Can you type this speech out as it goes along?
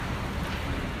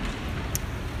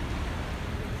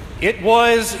It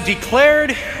was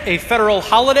declared a federal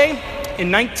holiday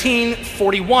in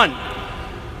 1941.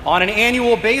 On an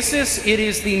annual basis, it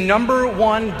is the number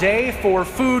one day for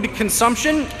food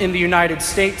consumption in the United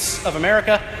States of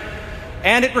America,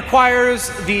 and it requires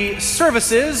the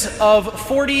services of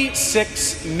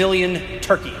 46 million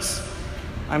turkeys.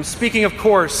 I'm speaking, of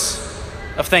course,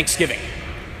 of Thanksgiving.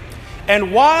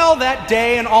 And while that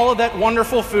day and all of that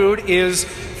wonderful food is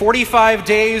 45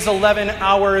 days, 11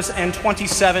 hours, and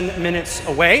 27 minutes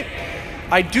away,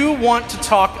 I do want to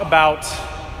talk about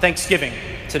Thanksgiving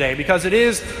today because it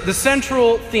is the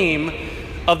central theme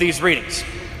of these readings.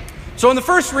 So in the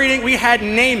first reading, we had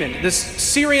Naaman, this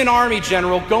Syrian army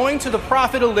general, going to the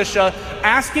prophet Elisha,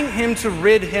 asking him to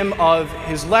rid him of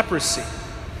his leprosy.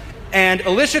 And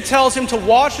Elisha tells him to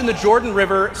wash in the Jordan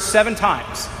River 7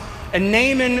 times. And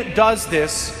Naaman does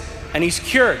this, and he's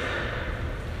cured.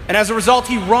 And as a result,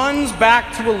 he runs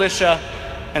back to Elisha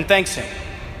and thanks him.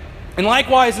 And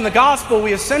likewise, in the gospel,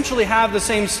 we essentially have the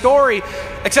same story,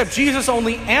 except Jesus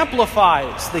only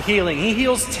amplifies the healing. He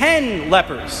heals 10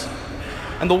 lepers.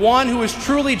 And the one who is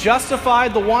truly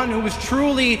justified, the one who is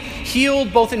truly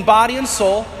healed both in body and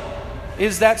soul,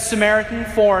 is that Samaritan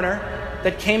foreigner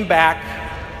that came back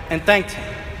and thanked him.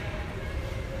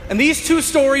 And these two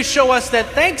stories show us that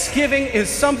Thanksgiving is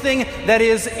something that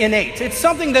is innate. It's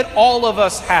something that all of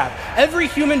us have. Every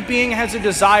human being has a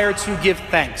desire to give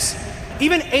thanks.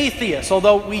 Even atheists,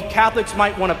 although we Catholics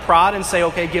might want to prod and say,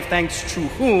 okay, give thanks to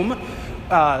whom?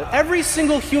 Every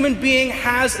single human being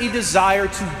has a desire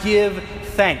to give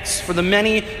thanks for the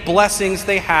many blessings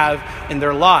they have in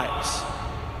their lives.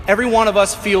 Every one of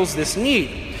us feels this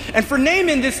need. And for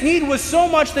Naaman, this need was so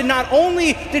much that not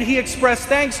only did he express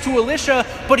thanks to Elisha,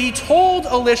 but he told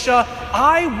Elisha,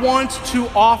 I want to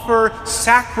offer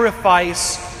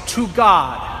sacrifice to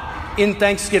God in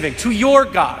thanksgiving, to your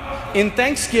God, in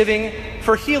thanksgiving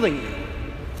for healing you.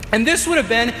 And this would have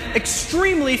been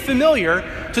extremely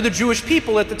familiar to the Jewish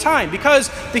people at the time, because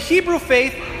the Hebrew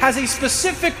faith has a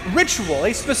specific ritual,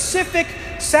 a specific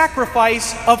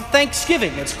sacrifice of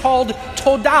thanksgiving. It's called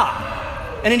Todah.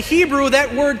 And in Hebrew,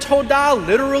 that word Todah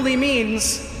literally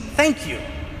means thank you.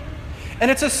 And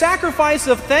it's a sacrifice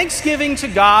of thanksgiving to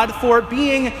God for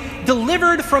being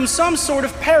delivered from some sort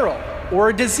of peril or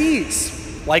a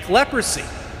disease, like leprosy.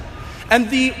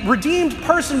 And the redeemed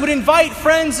person would invite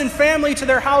friends and family to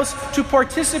their house to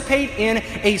participate in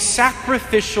a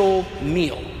sacrificial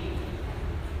meal.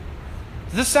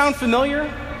 Does this sound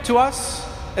familiar to us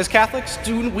as Catholics?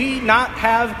 Do we not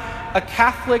have a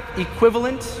Catholic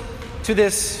equivalent to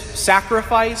this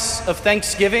sacrifice of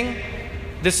thanksgiving,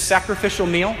 this sacrificial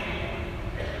meal?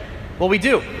 Well, we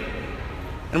do.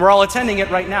 And we're all attending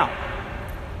it right now.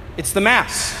 It's the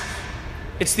Mass.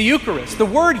 It's the Eucharist. The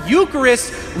word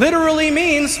Eucharist literally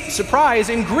means, surprise,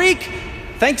 in Greek,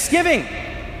 thanksgiving.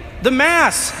 The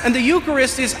Mass and the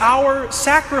Eucharist is our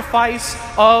sacrifice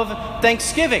of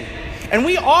thanksgiving. And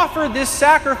we offer this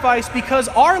sacrifice because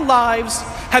our lives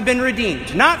have been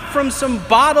redeemed, not from some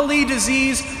bodily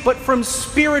disease, but from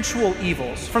spiritual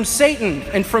evils, from Satan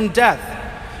and from death.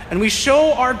 And we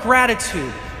show our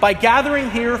gratitude by gathering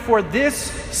here for this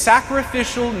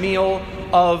sacrificial meal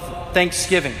of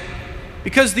thanksgiving.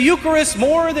 Because the Eucharist,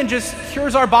 more than just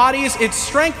cures our bodies, it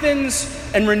strengthens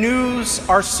and renews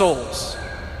our souls.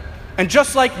 And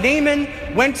just like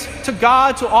Naaman went to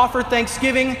God to offer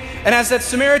thanksgiving, and as that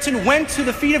Samaritan went to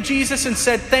the feet of Jesus and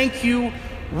said, thank you,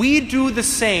 we do the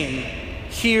same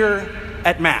here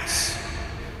at Mass.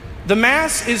 The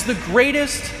Mass is the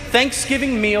greatest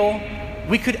Thanksgiving meal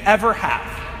we could ever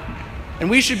have. And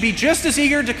we should be just as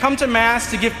eager to come to Mass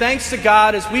to give thanks to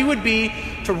God as we would be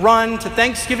to run to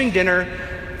Thanksgiving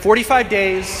dinner 45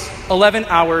 days, 11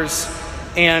 hours,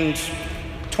 and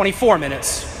 24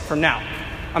 minutes from now.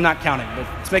 I'm not counting, but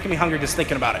it's making me hungry just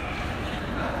thinking about it.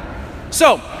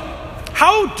 So,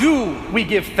 how do we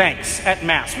give thanks at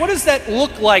Mass? What does that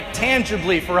look like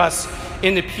tangibly for us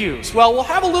in the pews? Well, we'll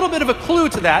have a little bit of a clue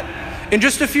to that in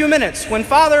just a few minutes when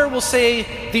Father will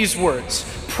say these words.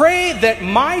 Pray that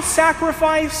my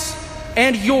sacrifice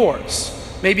and yours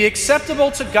may be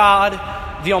acceptable to God,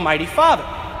 the Almighty Father.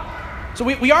 So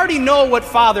we already know what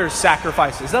Father's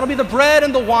sacrifice is. That'll be the bread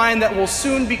and the wine that will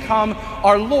soon become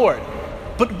our Lord.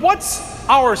 But what's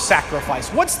our sacrifice?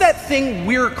 What's that thing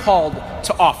we're called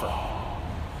to offer?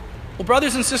 Well,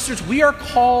 brothers and sisters, we are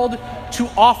called to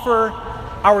offer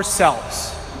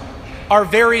ourselves, our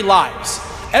very lives,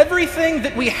 everything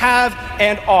that we have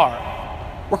and are.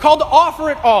 We're called to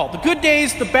offer it all, the good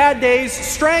days, the bad days,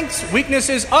 strengths,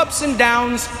 weaknesses, ups and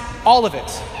downs, all of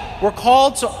it. We're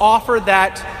called to offer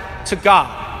that to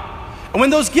God. And when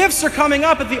those gifts are coming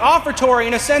up at the offertory,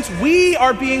 in a sense, we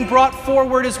are being brought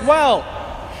forward as well.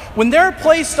 When they're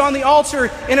placed on the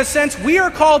altar, in a sense, we are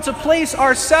called to place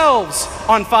ourselves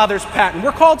on Father's paten.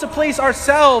 We're called to place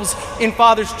ourselves in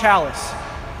Father's chalice.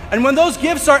 And when those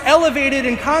gifts are elevated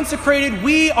and consecrated,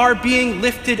 we are being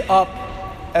lifted up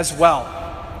as well.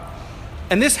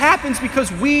 And this happens because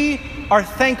we are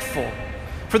thankful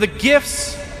for the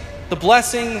gifts, the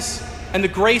blessings, and the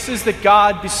graces that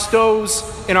God bestows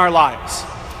in our lives.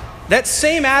 That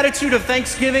same attitude of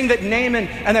thanksgiving that Naaman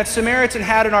and that Samaritan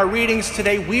had in our readings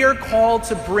today, we are called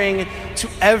to bring to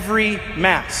every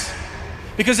Mass.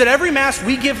 Because at every Mass,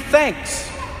 we give thanks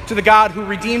to the God who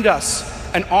redeemed us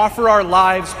and offer our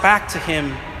lives back to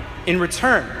him in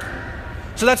return.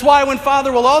 So that's why when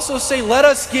Father will also say, "Let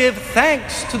us give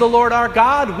thanks to the Lord our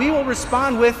God," we will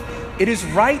respond with, "It is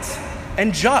right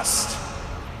and just."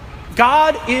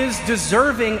 God is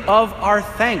deserving of our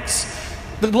thanks.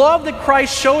 The love that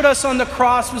Christ showed us on the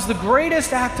cross was the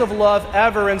greatest act of love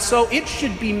ever, and so it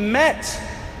should be met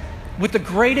with the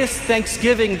greatest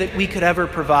thanksgiving that we could ever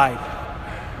provide.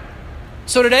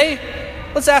 So today,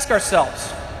 let's ask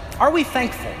ourselves, are we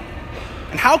thankful?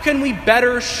 And how can we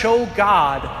better show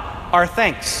God our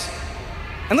thanks?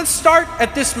 And let's start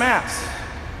at this Mass.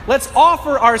 Let's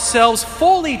offer ourselves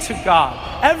fully to God,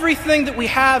 everything that we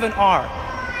have and are.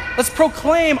 Let's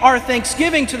proclaim our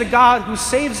thanksgiving to the God who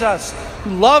saves us, who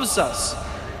loves us,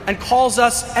 and calls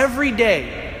us every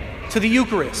day to the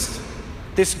Eucharist,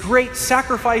 this great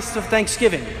sacrifice of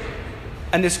thanksgiving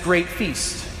and this great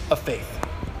feast of faith.